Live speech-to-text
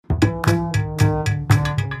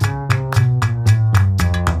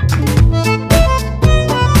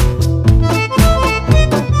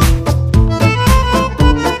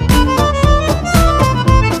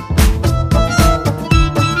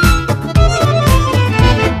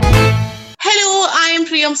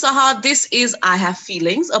Saha. This is I Have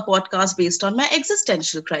Feelings, a podcast based on my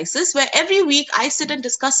existential crisis, where every week I sit and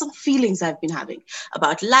discuss some feelings I've been having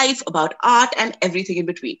about life, about art, and everything in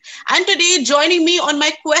between. And today, joining me on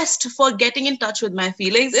my quest for getting in touch with my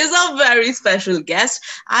feelings is a very special guest.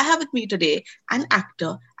 I have with me today an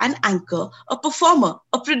actor, an anchor, a performer,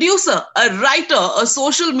 a producer, a writer, a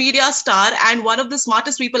social media star, and one of the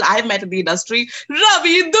smartest people I've met in the industry,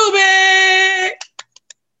 Ravi Dubey.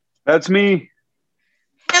 That's me.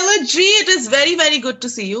 Hello, G. It is very, very good to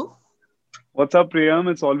see you. What's up, Priyam?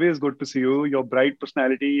 It's always good to see you. Your bright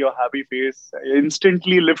personality, your happy face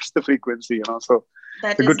instantly lifts the frequency. So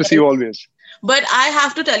That good is to see very you true. always. But I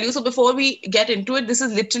have to tell you, so before we get into it, this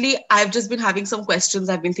is literally, I've just been having some questions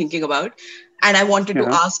I've been thinking about. And I wanted to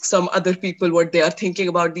Uh-huh. ask some other people what they are thinking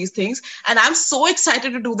about these things. And I'm so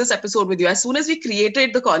excited to do this episode with you. As soon as we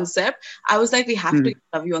created the concept, I was like, we have to Hmm.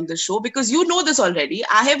 have you on the show because you know this already.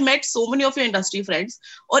 I have met so many of your industry friends.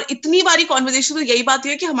 और इतनी बारी conversation में यही बात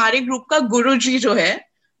हुई है कि हमारे ग्रुप का गुरु जी जो है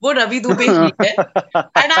वो रवि दुबे ही है.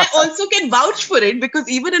 And I also can vouch for it because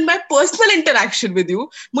even in my personal interaction with you,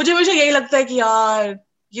 मुझे हमेशा यही लगता है कि यार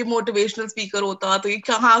ये मोटिवेशनल स्पीकर होता तो ये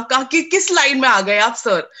कहाँ किस लाइन में आ गए आप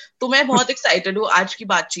सर. तो मैं बहुत एक्साइटेड हूँ आज की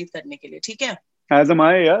बातचीत करने के लिए. ठीक है. As am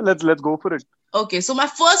I, yeah. Let's go for it. Okay, so my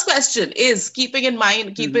first question is keeping in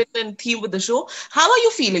mind, keep Mhm. it in theme with the show. How are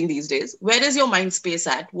you feeling these days? Where is your mind space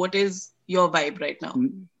at? What is your vibe right now?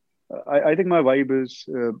 Mm. I think my vibe is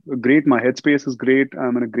great. My headspace is great.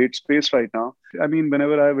 I'm in a great space right now. I mean,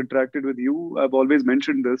 whenever I've interacted with you, I've always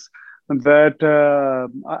mentioned this that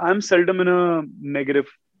I'm seldom in a negative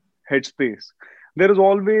headspace. There is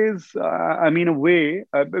always, a way.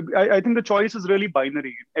 I think the choice is really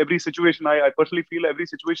binary. Every situation, I personally feel every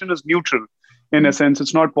situation is neutral in a Mhm. sense.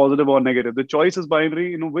 It's not positive or negative. The choice is binary.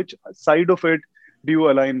 Which side of it do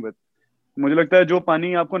you align with? मुझे लगता है जो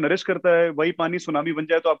पानी आपको nourish करता है वही पानी सुनामी बन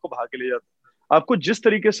जाए तो आपको बहा के ले जाता है आपको जिस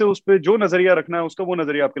तरीके से उस पर जो नजरिया रखना है उसका वो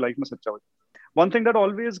नजरिया आपकी लाइफ में सच्चा हो जाए one thing that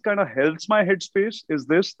always kind of helps my headspace is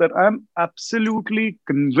this that I'm absolutely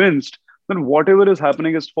convinced that whatever is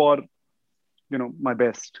happening is for my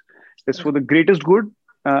best it's for the greatest good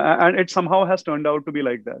and it somehow has turned out to be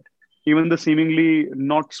like that even the seemingly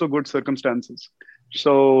not so good circumstances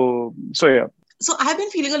so yeah. So I've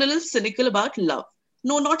been feeling a little cynical about love.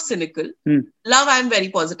 No, not cynical. Hmm. Love, I'm very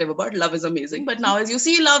positive about. Love is amazing. But now, as you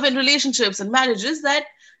see love in relationships and marriages, that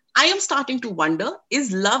I am starting to wonder: is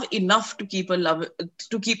love enough to keep a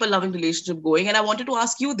loving relationship going? And I wanted to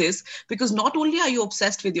ask you this because not only are you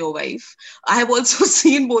obsessed with your wife, I have also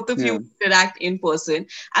seen both of you Yeah. interact in person,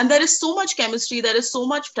 and there is so much chemistry, there is so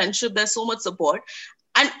much friendship, there's so much support.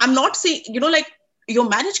 And I'm not saying, like your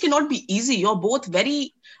marriage cannot be easy. You're both very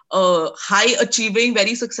high achieving,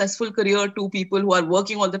 very successful career, two people who are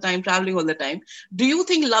working all the time, traveling all the time. Do you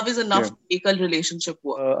think love is enough Yeah. to make a relationship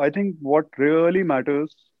work? I think what really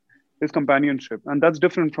matters is companionship, and that's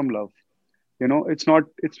different from love. It's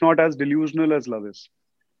not as delusional as love is.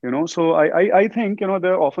 So I think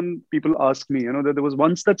there are often people ask me. That there was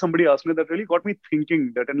once that somebody asked me that really got me thinking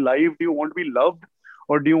that in life, do you want to be loved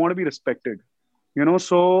or do you want to be respected?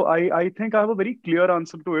 So I think I have a very clear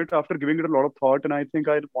answer to it after giving it a lot of thought, and I think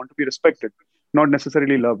I want to be respected, not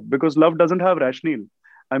necessarily loved, because love doesn't have rationale.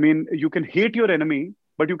 I mean, you can hate your enemy,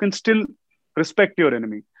 but you can still respect your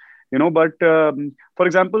enemy. But for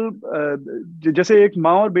example, जैसे एक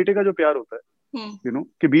माँ और बेटे का जो प्यार होता है, Hmm.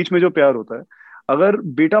 के बीच में जो प्यार होता है, अगर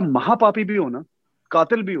बेटा महापापी भी हो ना,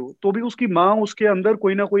 कातिल भी हो, तो भी उसकी माँ उसके अंदर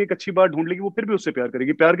कोई ना कोई एक अच्छी बात ढूंढ लेगी, वो फिर भी उससे प्यार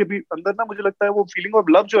करेगी. प्यार के अंदर ना मुझे लगता है वो फीलिंग ऑफ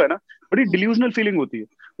लव जो है ना, बड़ी Hmm. डिल्यूजनल फीलिंग होती है.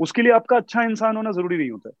 उसके लिए आपका अच्छा इंसान होना जरूरी नहीं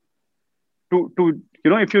होता है. To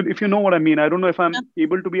if you know what I mean. I don't know if I'm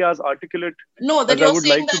able to be as articulate No, that as I you're would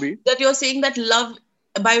saying like to be. that you're saying that love,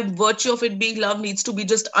 by virtue of it being love, needs to be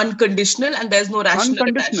just unconditional and there's no rational attached to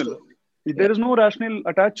Unconditional. it. Yeah. There is no rationale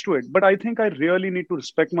attached to it. But I think I really need to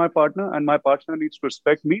respect my partner, and my partner needs to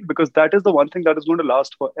respect me, because that is the one thing that is going to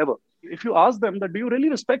last forever. If you ask them that, do you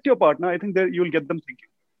really respect your partner? I think you'll get them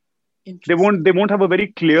thinking. They Interesting. won't they won't have a very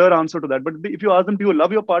clear answer to that. But if you ask them, do you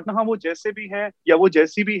love your partner? हाँ, वो जैसे भी है या वो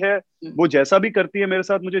जैसी भी है, Hmm. वो जैसा भी करती है मेरे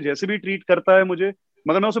साथ, मुझे जैसे भी ट्रीट करता है मुझे,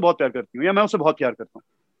 मगर मैं उसे बहुत प्यार करती हूँ या मैं उसे बहुत प्यार करता हूँ.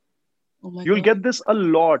 Oh my You'll God. get this a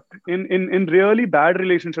lot in really bad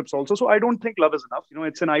relationships also. So I don't think love is enough.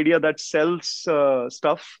 It's an idea that sells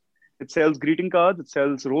stuff. It sells greeting cards, it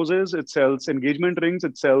sells roses, it sells engagement rings,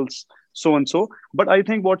 it sells so and so. But I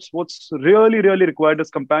think what's really really required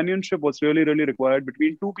is companionship. What's really really required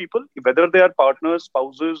between two people, whether they are partners,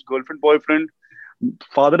 spouses, girlfriend, boyfriend,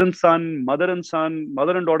 father and son,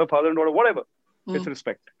 mother and daughter, father and daughter, whatever. Hmm. It's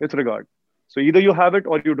respect, it's regard. So either you have it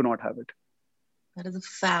or you do not have it. That is a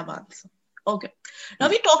fab answer. Okay. Now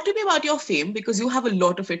we talk to me about your fame because you have a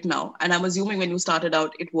lot of it now, and I'm assuming when you started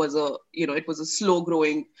out, it was a slow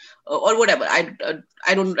growing, or whatever. I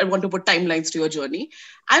don't want to put timelines to your journey.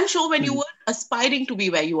 I'm sure when you Hmm. were aspiring to be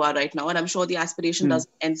where you are right now, and I'm sure the aspiration Hmm.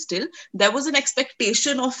 doesn't end still. There was an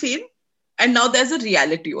expectation of fame, and now there's a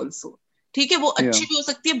reality also. ठीक है, वो Yeah. अच्छी भी हो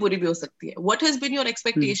सकती है, बुरी भी हो सकती है. What has been your Hmm.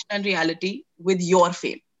 expectation and reality with your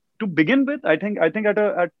fame? To begin with, I think at a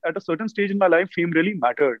certain stage in my life, fame really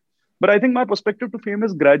mattered. But I think my perspective to fame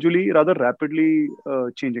is gradually, rather rapidly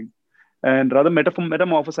changing, and rather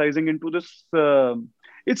metamorphosizing into this.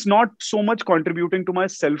 It's not so much contributing to my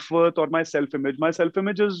self worth or my self image. My self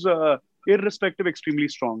image is irrespective, extremely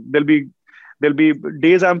strong. There'll be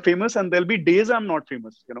days I'm famous, and there'll be days I'm not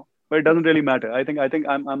famous. But it doesn't really matter. I think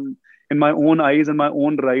I'm in my own eyes, in my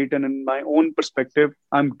own right, and in my own perspective,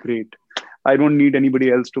 I'm great. I don't need anybody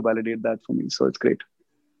else to validate that for me. So it's great.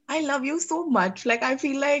 I love you so much. Like I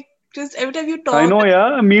feel like just every time you I talk, know,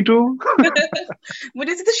 yeah, me too.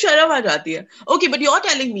 मुझे सीधे शर्म आ जाती है. Okay, but you're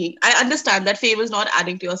telling me, I understand that fame is not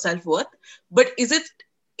adding to your self-worth, but is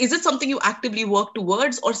it something you actively work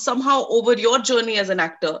towards, or somehow over your journey as an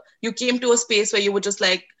actor, you came to a space where you were just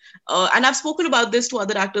like, and I've spoken about this to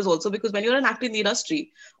other actors also, because when you're an actor in the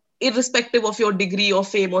industry, irrespective of your degree of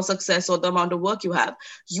fame or success or the amount of work you have,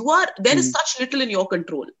 there is Mhm. such little in your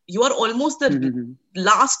control. You are almost the Mhm.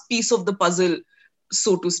 last piece of the puzzle,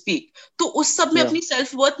 so to speak. तो उस सब में Yeah. अपनी self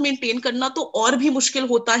worth maintain करना तो और भी मुश्किल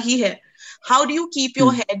होता ही है. How do you keep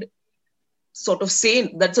your Mhm. head sort of sane,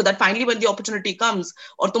 that so that finally when the opportunity comes,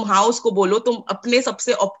 और तुम हाँ उसको बोलो, तुम अपने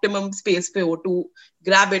सबसे optimum space पे हो to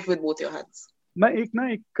grab it with both your hands? मैं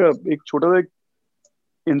एक छोटा सा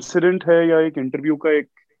इंसिडेंट है या एक इंटरव्यू का एक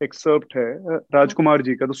एक्सर्प्ट है राजकुमार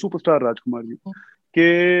जी का, तो सुपरस्टार राजकुमार जी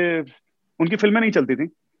के उनकी फिल्में नहीं चलती थी,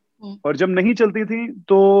 और जब नहीं चलती थी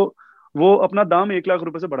तो वो अपना दाम 1 लाख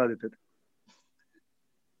रुपए से बढ़ा देते थे.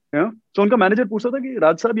 तो उनका मैनेजर पूछता था कि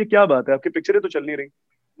राज साहब ये क्या बात है, आपकी पिक्चरें तो चल नहीं रही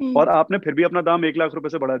और आपने फिर भी अपना दाम 1 लाख रुपए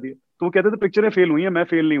से बढ़ा दिया. तो वो कहते थे पिक्चरें फेल हुई हैं, मैं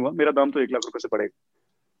फेल नहीं हुआ, मेरा दाम तो 1 लाख रुपए से बढ़ेगा.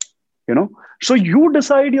 So you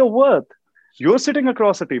decide your worth. You're sitting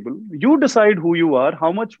across a table, you decide who you are, how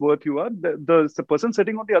much worth you are. The person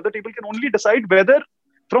sitting on the other table can only decide whether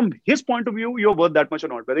from his point of view you're worth that much or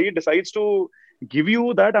not. Whether he decides to give you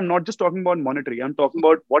that, I'm not just talking about monetary, I'm talking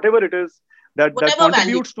about whatever it is that Whatever value.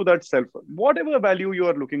 contributes to that self, whatever value you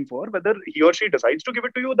are looking for, whether he or she decides to give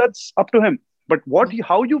it to you, that's up to him. But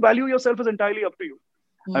how you value yourself is entirely up to you.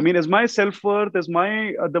 I mean, is my self worth, is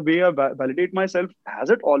my the way I validate myself, does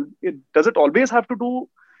it always have to do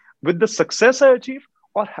with the success I achieve,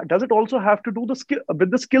 or does it also have to do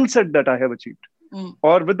with the skill set that I have achieved,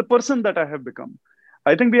 or with the person that I have become?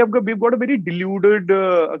 I think we've got a very deluded,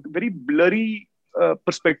 very blurry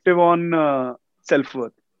perspective on self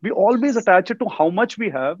worth. We always attach it to how much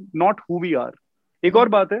we have, not who we are. एक और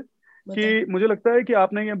बात है कि मुझे लगता है कि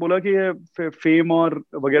आपने ये बोला कि ये फेम और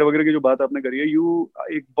वगैरह वगैरह की जो बात आपने करी है,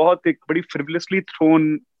 एक बड़ी फ्रिवलेसली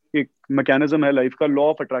थ्रोन एक मैकेनिज्म है लाइफ का, लॉ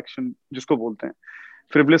ऑफ अट्रैक्शन जिसको बोलते हैं.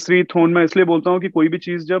 फ्रिवलेसली थ्रोन मैं इसलिए बोलता हूँ कि कोई भी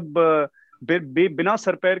चीज जब बिना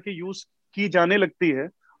सर पैर के यूज की जाने लगती है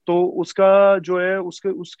तो उसका जो है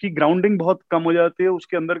उसकी ग्राउंडिंग बहुत कम हो जाती है,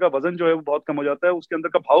 उसके अंदर का वजन जो है वो बहुत कम हो जाता है, उसके अंदर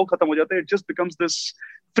का भाव खत्म हो जाता है. It just becomes this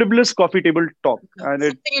frivolous coffee table talk, and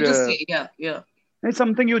it's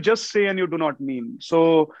something you just say and you do not mean. So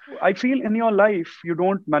I feel in your life, you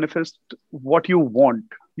don't manifest what you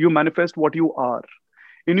want. You manifest what you are.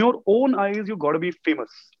 In your own eyes, you got to be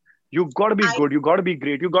famous. You got to be good. You got to be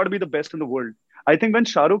great. You got to be the best in the world. I think when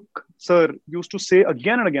Shah Rukh sir used to say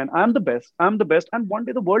again and again, I'm the best, I'm the best. And one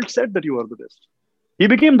day the world said that you are the best. He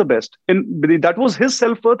became the best. That was his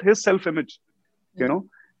self-worth, his self-image,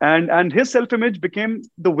 and his self-image became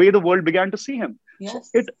the way the world began to see him. Yes.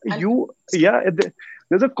 There's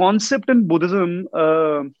a concept in Buddhism,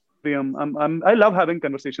 Priyam. I love having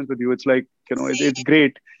conversations with you. It's like, it's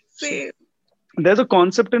great. Same. There's a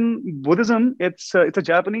concept in Buddhism. It's a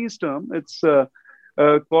Japanese term. It's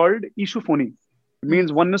called Ishuphony. It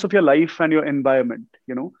means oneness of your life and your environment.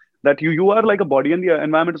 That you are like a body and the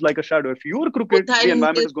environment is like a shadow. If you're crooked, the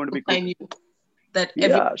environment is going to be crooked.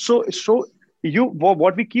 So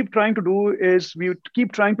what we keep trying to do is we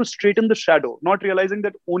keep trying to straighten the shadow, not realizing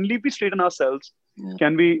that only if we straighten ourselves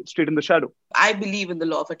can we straighten the shadow. I believe in the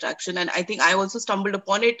law of attraction, and I think I also stumbled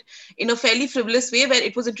upon it in a fairly frivolous way where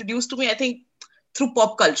it was introduced to me, I think, through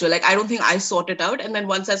pop culture. Like, I don't think I sought it out. And then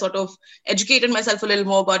once I sort of educated myself a little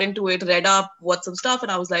more, got into it, read up, watched some stuff,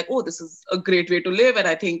 and I was like, oh, this is a great way to live. And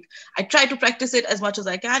I think I try to practice it as much as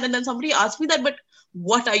I can. And then somebody asked me that, but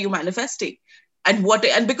what are you manifesting? And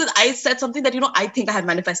because I said something that I think I have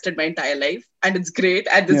manifested my entire life and it's great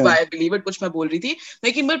and this is Yeah. why I believe it, कुछ मैं बोल रही थी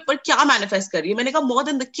लेकिन मैं पर क्या manifest कर रही है मैंने कहा more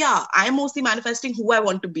than the क्या I am mostly manifesting who I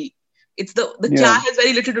want to be. It's the क्या Yeah. has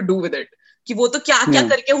very little to do with it कि वो तो क्या क्या Yeah.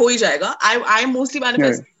 करके हो ही जाएगा. I am mostly Yeah.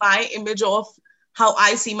 manifesting my image of how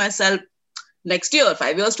I see myself next year,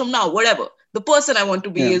 5 years from now, whatever. The person I want to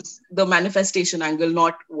be Yeah. is the manifestation angle,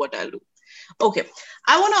 not what I'll do. Okay,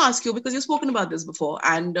 I want to ask you because you've spoken about this before,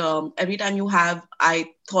 and every time you have, I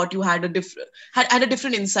thought you had a had a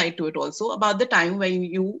different insight to it also about the time when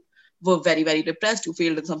you were very very depressed, you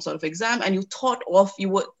failed in some sort of exam, and you thought of you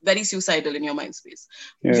were very suicidal in your mind space.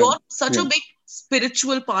 Yeah. You're such Yeah. a big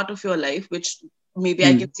spiritual part of your life, which maybe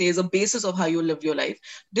I Hmm. can say is a basis of how you live your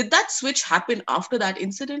life. Did that switch happen after that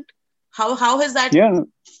incident? How has that Yeah.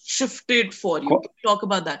 shifted for you? Talk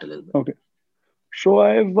about that a little bit. Okay. So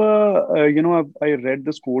I read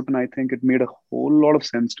this quote and I think it made a whole lot of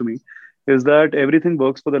sense to me. Is that everything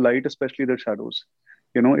works for the light, especially the shadows,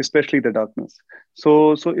 especially the darkness. So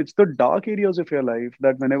it's the dark areas of your life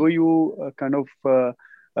that whenever you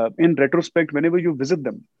in retrospect, whenever you visit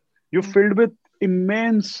them, you're filled with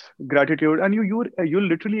immense gratitude and you're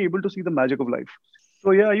literally able to see the magic of life.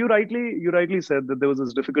 So yeah, you rightly said that there was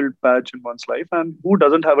this difficult patch in one's life, and who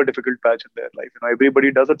doesn't have a difficult patch in their life?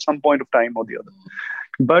 Everybody does at some point of time or the other.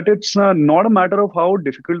 But it's not a matter of how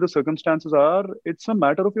difficult the circumstances are. It's a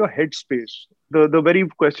matter of your headspace. The very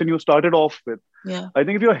question you started off with. Yeah. I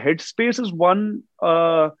think if your headspace is one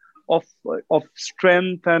of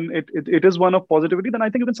strength and it is one of positivity, then I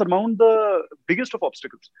think you can surmount the biggest of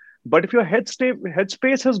obstacles. But if your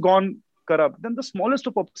headspace has gone corrupt, then the smallest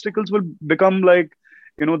of obstacles will become like,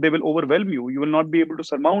 they will overwhelm you. You will not be able to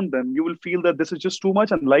surmount them. You will feel that this is just too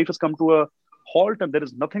much and life has come to a halt and there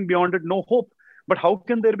is nothing beyond it, no hope. But how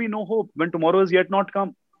can there be no hope when tomorrow is yet not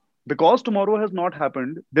come? Because tomorrow has not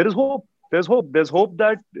happened, there is hope. There's hope. There's hope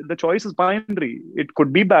that the choice is binary. It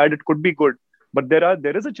could be bad, it could be good. But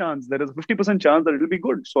there is a chance, there is a 50% chance that it will be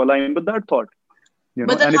good. So align with that thought.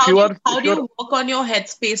 But then And if how if do you you're work on your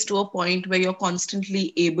headspace to a point where you're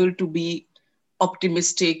constantly able to be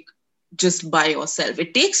optimistic just by yourself?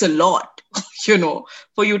 It takes a lot,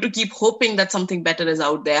 for you to keep hoping that something better is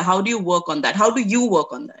out there. How do you work on that? How do you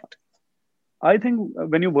work on that? I think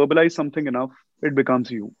when you verbalize something enough, it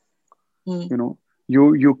becomes you. Hmm.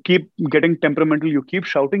 You keep getting temperamental, you keep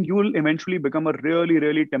shouting, you will eventually become a really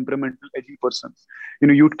really temperamental edgy person.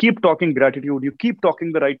 You keep talking gratitude, you keep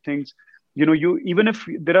talking the right things. You even if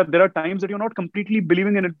there are times that you're not completely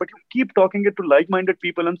believing in it, but you keep talking it to like-minded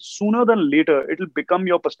people, and sooner than later it'll become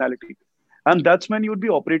your personality. And that's when you'd be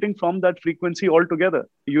operating from that frequency altogether.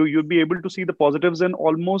 You'd be able to see the positives in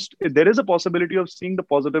almost, there is a possibility of seeing the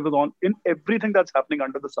positives on in everything that's happening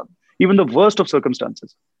under the sun, even the worst of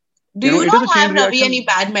circumstances. Do you It is a not chain have, Ravi, any reaction.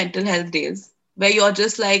 bad mental health days where you're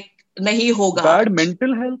just like, nahi hoga Bad aaj?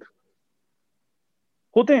 mental health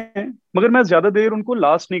होते हैं, मगर मैं ज्यादा देर उनको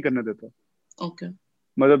last नहीं करने देता. Okay.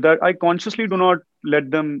 मतलब that I consciously do not let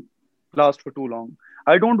them last for too long.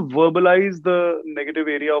 I don't verbalize the negative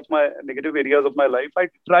areas of my life. I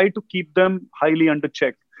try to keep them highly under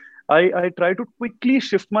check. I try to quickly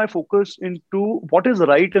shift my focus into what is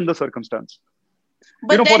right in the circumstance.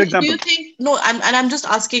 But For then, do you example, think, no, I'm just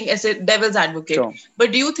asking as a devil's advocate, sure.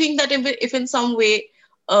 but do you think that if in some way,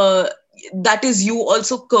 uh, that is you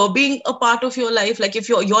also curbing a part of your life? Like if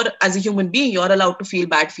you're as a human being, you're allowed to feel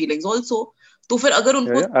bad feelings also. तो फिर अगर Yeah,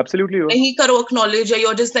 उनको yeah, absolutely. नहीं करो acknowledge, or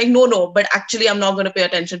you're just like, no, but actually I'm not going to pay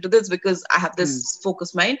attention to this because I have this Hmm.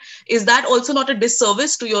 focused mind. Is that also not a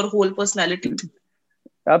disservice to your whole personality?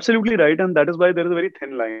 Absolutely right. And that is why there is a very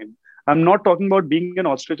thin line. I'm not talking about being an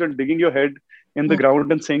ostrich and digging your head in the Hmm.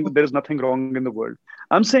 ground and saying that there is nothing wrong in the world.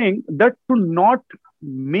 I'm saying that to not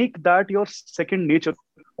make that your second nature.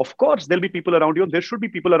 Of course, there'll be people around you. There should be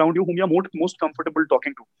people around you whom you're most comfortable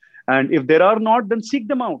talking to. And if there are not, then seek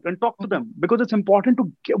them out and talk to them, because it's important to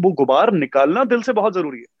वो गुबार निकालना दिल से बहुत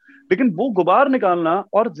जरूरी है. लेकिन वो गुबार निकालना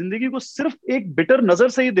और जिंदगी को सिर्फ एक बिटर नजर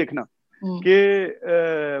से ही देखना कि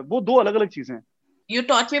वो दो अलग अलग चीजें हैं. You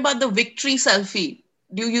taught me about the victory selfie.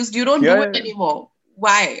 You don't do it Yeah, anymore.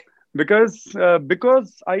 Why?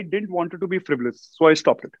 because I didn't want it to be frivolous, so I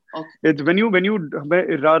stopped it. Okay. It's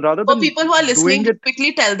rather For than people who are listening, doing it.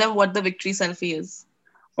 quickly tell them what the victory selfie is.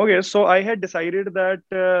 Okay, so I had decided that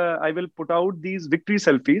I will put out these victory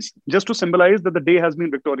selfies just to symbolize that the day has been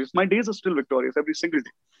victorious. My days are still victorious every single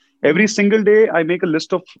day. Every single day, I make a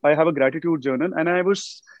list of, I have a gratitude journal, and I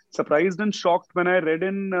was surprised and shocked when I read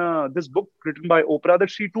in this book written by Oprah that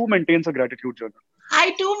she too maintains a gratitude journal.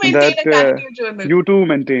 I too And maintain that a gratitude journal. you too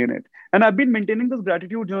maintain it. And I've been maintaining this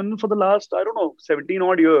gratitude journal for the last, I don't know, 17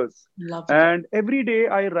 odd years. Love it. And every day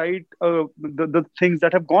I write the things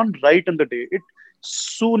that have gone right in the day. It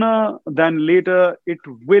sooner than later, it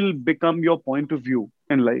will become your point of view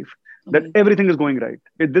in life that Amazing. everything is going right.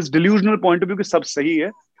 This delusional point of view कि सब सही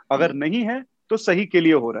है, अगर नहीं है तो सही के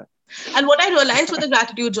लिए हो रहा है. And what I realized with the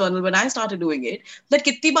gratitude journal when I started doing it, that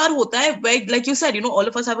कितनी बार होता है, where, like you said, all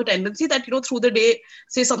of us have a tendency that, through the day,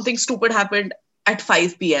 say something stupid happened at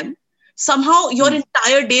 5 p.m. Somehow your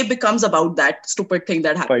entire day becomes about that stupid thing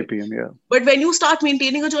that happened. 5 p.m. Yeah. But when you start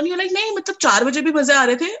maintaining a journey, you're like, नहीं, मतलब 4 बजे भी मजे आ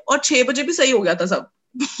रहे थे और 6 बजे भी सही हो गया था सब.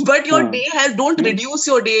 But your day don't reduce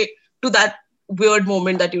your day to that weird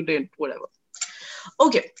moment that you did, whatever.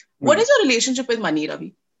 Okay. What is your relationship with money,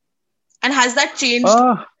 Ravi? And has that changed?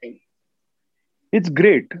 It's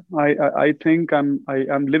great. I think I'm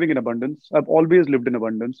living in abundance. I've always lived in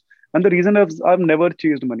abundance. And the reason I've never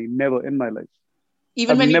chased money, never in my life.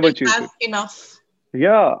 Even when you didn't have enough.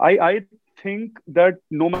 Yeah, I think that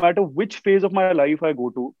no matter which phase of my life I go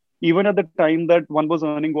to, even at the time that one was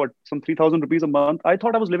earning some 3,000 rupees a month, I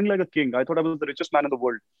thought I was living like a king. I thought I was the richest man in the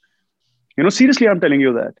world. Seriously, I'm telling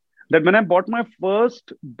you that when I bought my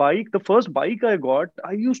first bike, the first bike I got,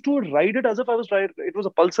 I used to ride it as if it was a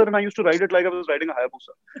Pulsar, and I used to ride it like I was riding a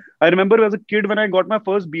Hayabusa. I remember as a kid when I got my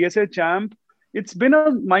first BSA Champ, it's been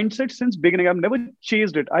a mindset since beginning. I've never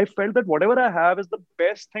chased it. I felt that whatever I have is the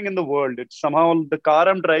best thing in the world. It's somehow the car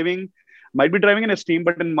I'm driving, might be driving an Esteem,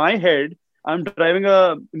 but in my head, I'm driving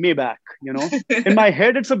a Maybach, In my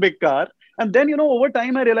head, it's a big car. And then, over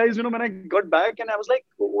time, I realized, when I got back and I was like,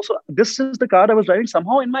 oh, so this is the car I was driving.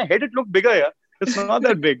 Somehow in my head, it looked bigger. Yeah, it's not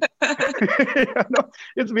that big.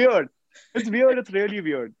 It's weird. It's weird. It's really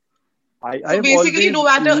weird. So basically, no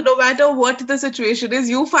matter what the situation is,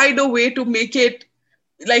 you find a way to make it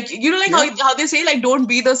like, how they say, like, don't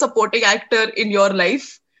be the supporting actor in your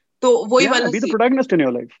life. So, be the protagonist in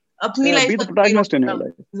your life. अपनी life be the protagonist in your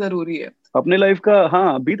life. जरूरी है. अपने life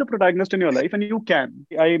का, be the protagonist in your life, and you can.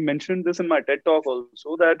 I mentioned this in my TED talk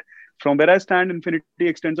also, that from where I stand, infinity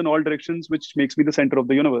extends in all directions, which makes me the center of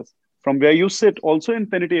the universe. From where you sit, also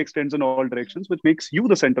infinity extends in all directions, which makes you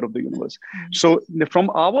the center of the universe. So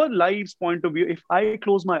from our lives point of view, if I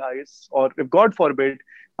close my eyes, or if God forbid,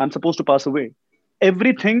 I'm supposed to pass away,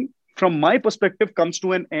 everything from my perspective comes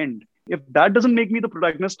to an end. If that doesn't make me the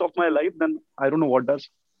protagonist of my life, then I don't know what does.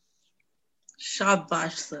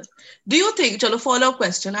 Shabash, sir. Do you think, follow-up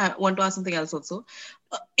question, I want to ask something else also.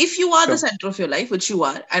 If you are the center of your life, which you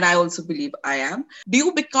are, and I also believe I am, do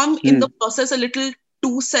you become in the process a little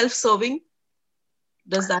too self-serving?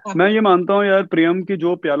 Does that happen? मैं ये मानता हूँ यार प्रियम कि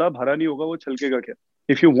जो प्याला भरा नहीं होगा वो छलकेगा क्या?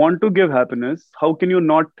 If you want to give happiness, how can you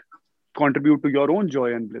not contribute to your own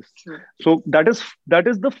joy and bliss? True. So that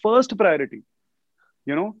is the first priority.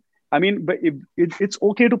 I mean, but it's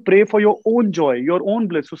okay to pray for your own joy, your own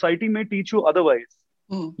bliss. Society may teach you otherwise.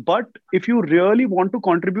 But if you really want to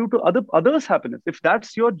contribute to others' happiness, if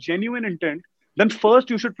that's your genuine intent, then first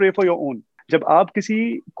you should pray for your own. जब आप किसी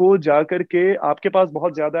को जाकर के आपके पास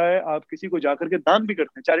बहुत ज्यादा है, आप किसी को जाकर के दान भी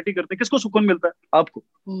करते हैं, चैरिटी करते हैं, किसको सुकून मिलता है? आपको.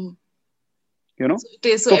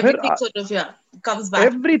 So everything sort of comes back.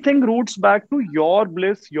 Everything roots back to your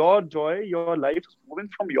bliss, your joy, your life is moving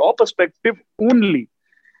from your perspective only.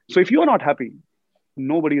 So if you are not happy,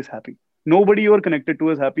 nobody is happy. Nobody you are connected to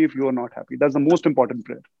is happy if you are not happy. That's the most important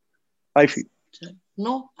prayer, I feel.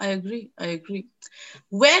 No, I agree.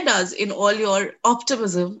 Where does, in all your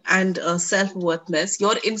optimism and self-worthness,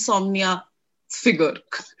 your insomnia figure?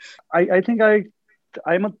 I think I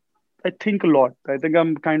think a lot. I think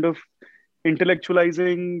I'm kind of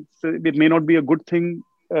intellectualizing. It may not be a good thing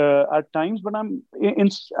at times, but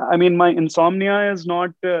my insomnia is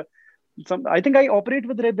not... I think I operate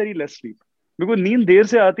with very less sleep. Because नींद देर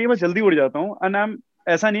से आती है, मैं जल्दी उठ जाता हूँ, and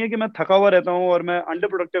ऐसा नहीं है कि मैं थका हुआ रहता हूँ और मैं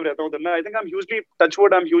underproductive रहता हूँ. I think I'm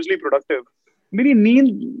hugely productive. मेरी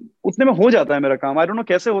नींद उतने में हो जाता है मेरा काम. I don't know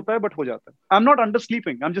कैसे होता है, but हो जाता है. I'm not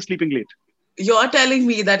undersleeping. I'm just sleeping late. You're telling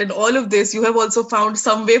me that in all of this, you have also found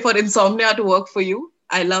some way for insomnia to work for you.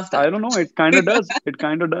 I love that. I don't know. It kind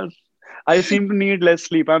of does. I seem to need less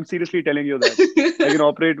sleep. I'm seriously telling you that. I can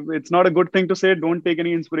operate. It's not a good thing to say. Don't take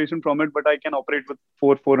any inspiration from it, but I can operate with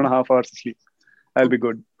 4.5 hours of sleep. I'll be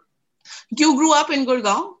good. You grew up in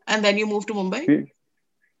Gurgaon and then you moved to Mumbai? Yeah,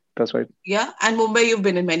 that's right. Yeah. And Mumbai, you've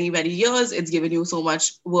been in many, many years. It's given you so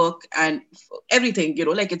much work and everything,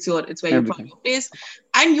 like it's where you're from, your place.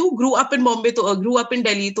 And you grew up in Mumbai, grew up in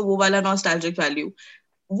Delhi, to wo wala nostalgic value.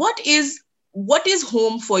 What is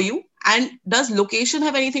home for you? And does location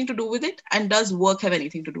have anything to do with it? And does work have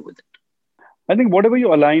anything to do with it? I think whatever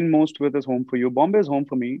you align most with is home for you. Bombay is home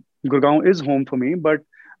for me. Gurgaon is home for me. But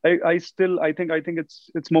I think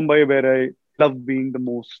it's Mumbai where I love being the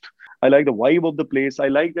most. I like the vibe of the place. I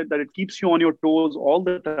like that it keeps you on your toes all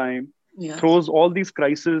the time, Yeah. throws all these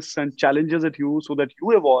crises and challenges at you so that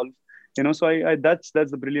you evolve. So I that's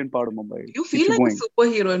the brilliant part of Mumbai. You It keeps feel you like a going.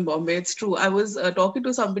 superhero in Bombay. It's true. I was talking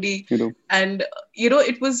to somebody, You know. and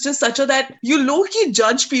it was just such a that you low key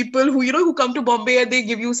judge people who who come to Bombay and they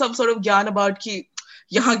give you some sort of ज्ञान about कि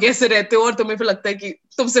यहाँ कैसे रहते हो और तुम्हें फिर लगता है कि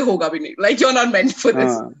तुमसे होगा भी नहीं. Like you're not meant for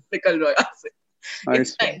this. Ah, निकल जाओ यहाँ से. It's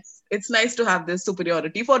nice one. nice. It's nice to have this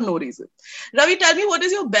superiority for no reason. Ravi, tell me what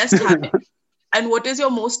is your best habit and what is your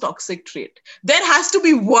most toxic trait? There has to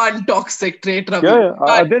be one toxic trait, Yeah, Ravi. yeah.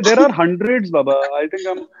 One. There are hundreds, Baba. I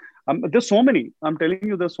think there's so many. I'm telling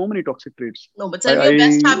you, there's so many toxic traits. No, but I, tell me your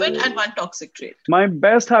best habit I and one toxic trait. My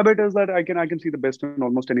best habit is that I can see the best in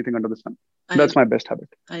almost anything under the sun. I That's agree. my best habit,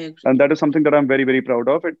 I agree. and that is something that I'm very very proud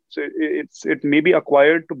of. It may be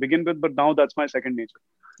acquired to begin with, but now that's my second nature.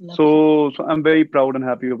 Lovely. So I'm very proud and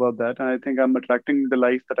happy about that, and I think I'm attracting the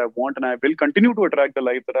life that I want, and I will continue to attract the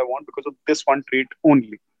life that I want because of this one trait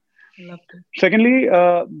only. Lovely. Secondly,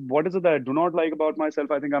 what is it that I do not like about myself?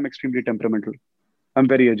 I think I'm extremely temperamental. I'm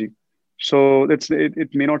very edgy. So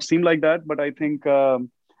it may not seem like that, but I think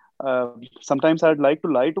sometimes I'd like to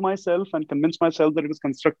lie to myself and convince myself that it is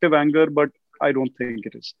constructive anger, but I don't think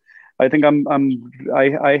it is. I think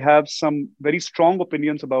I have some very strong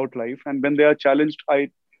opinions about life, and when they are challenged, I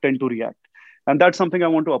tend to react, and that's something I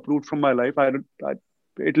want to uproot from my life.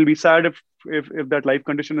 It'll be sad if that life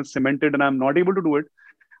condition is cemented and I'm not able to do it,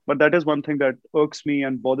 but that is one thing that irks me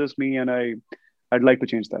and bothers me, and I'd like to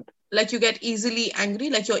change that. Like you get easily angry,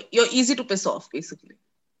 like you're easy to piss off, basically.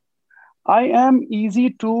 I am easy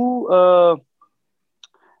to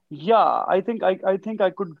yeah. I think I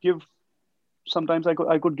could give sometimes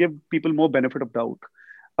I could give people more benefit of doubt.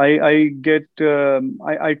 I get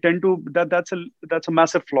I tend to that's a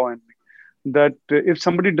massive flaw in me. That if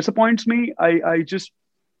somebody disappoints me, I just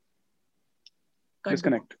Cut the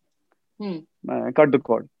disconnect. Hmm. I cut the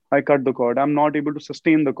cord. I cut the cord. I'm not able to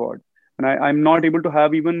sustain the cord, and I'm not able to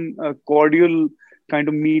have even a cordial kind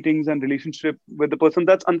of meetings and relationship with the person.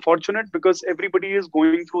 That's unfortunate because everybody is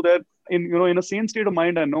going through that in a sane state of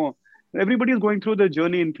mind. I know everybody is going through their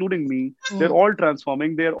journey, including me. They're Hmm. all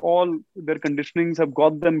transforming. Their conditionings have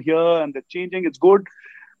got them here, and they're changing. It's good,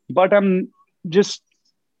 but I'm just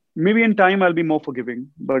maybe in time I'll be more forgiving.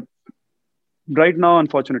 But right now,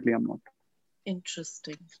 unfortunately, I'm not.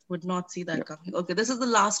 Interesting. Would not see Yeah, that coming. Okay, this is the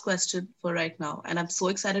last question for right now, and I'm so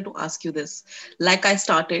excited to ask you this. Like I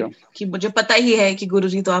started, sure. कि मुझे पता ही है कि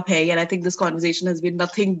गुरुजी तो आप है, and I think this conversation has been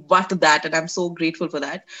nothing but that, and I'm so grateful for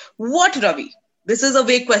that. What, Ravi? This is a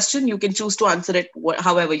vague question. You can choose to answer it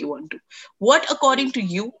however you want to. What, according to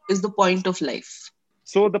you, is the point of life?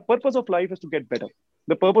 So the purpose of life is to get better.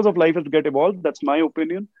 The purpose of life is to get evolved. That's my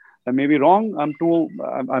opinion. I may be wrong.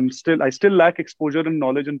 I still lack exposure and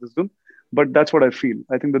knowledge and wisdom, but that's what I feel.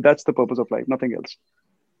 I think that's the purpose of life, nothing else.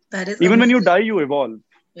 That is Even when you amazing. die, you evolve.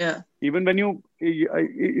 Yeah. Even when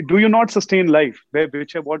do you not sustain life,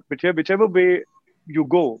 whichever way you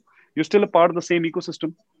go, you're still a part of the same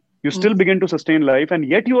ecosystem. You Hmm. still begin to sustain life, and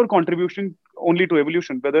yet you are contributing only to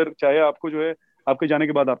evolution. Whether चाहे आपको जो है आपके जाने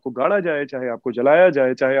के बाद आपको गाड़ा जाए, चाहे आपको जलाया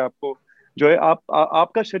जाए, चाहे आपको जो है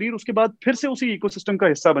आपका शरीर उसके बाद फिर से उसी इकोसिस्टम का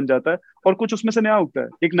हिस्सा बन जाता है और कुछ उसमें से नया उगता है,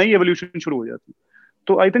 एक नई एवोल्यूशन शुरू हो जाती है.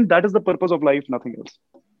 तो I think that is the purpose of life, nothing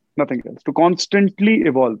else, to constantly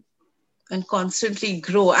evolve. And constantly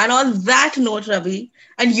grow. And on that note, Ravi,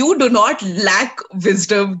 and you do not lack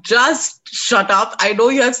wisdom, just shut up. I know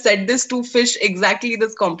you have said this to Fish exactly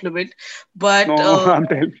this compliment, but No, I'm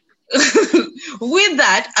telling. with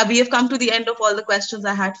that, we have come to the end of all the questions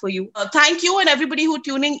I had for you. Thank you and everybody who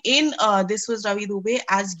tuning in. This was Ravi Dubey,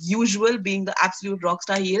 as usual, being the absolute rock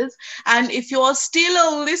star he is. And if you're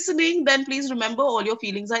still listening, then please remember all your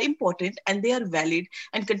feelings are important and they are valid.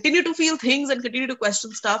 And continue to feel things and continue to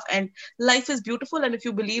question stuff. And life is beautiful. And if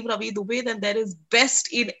you believe Ravi Dubey, then there is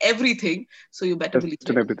best in everything. So you better believe Best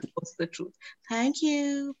in it. everything. That's the truth. Thank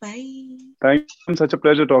you. Bye. Thank you, and such a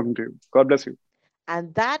pleasure talking to you. God bless you.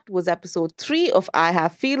 And that was episode 3 of I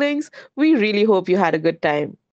Have Feelings. We really hope you had a good time.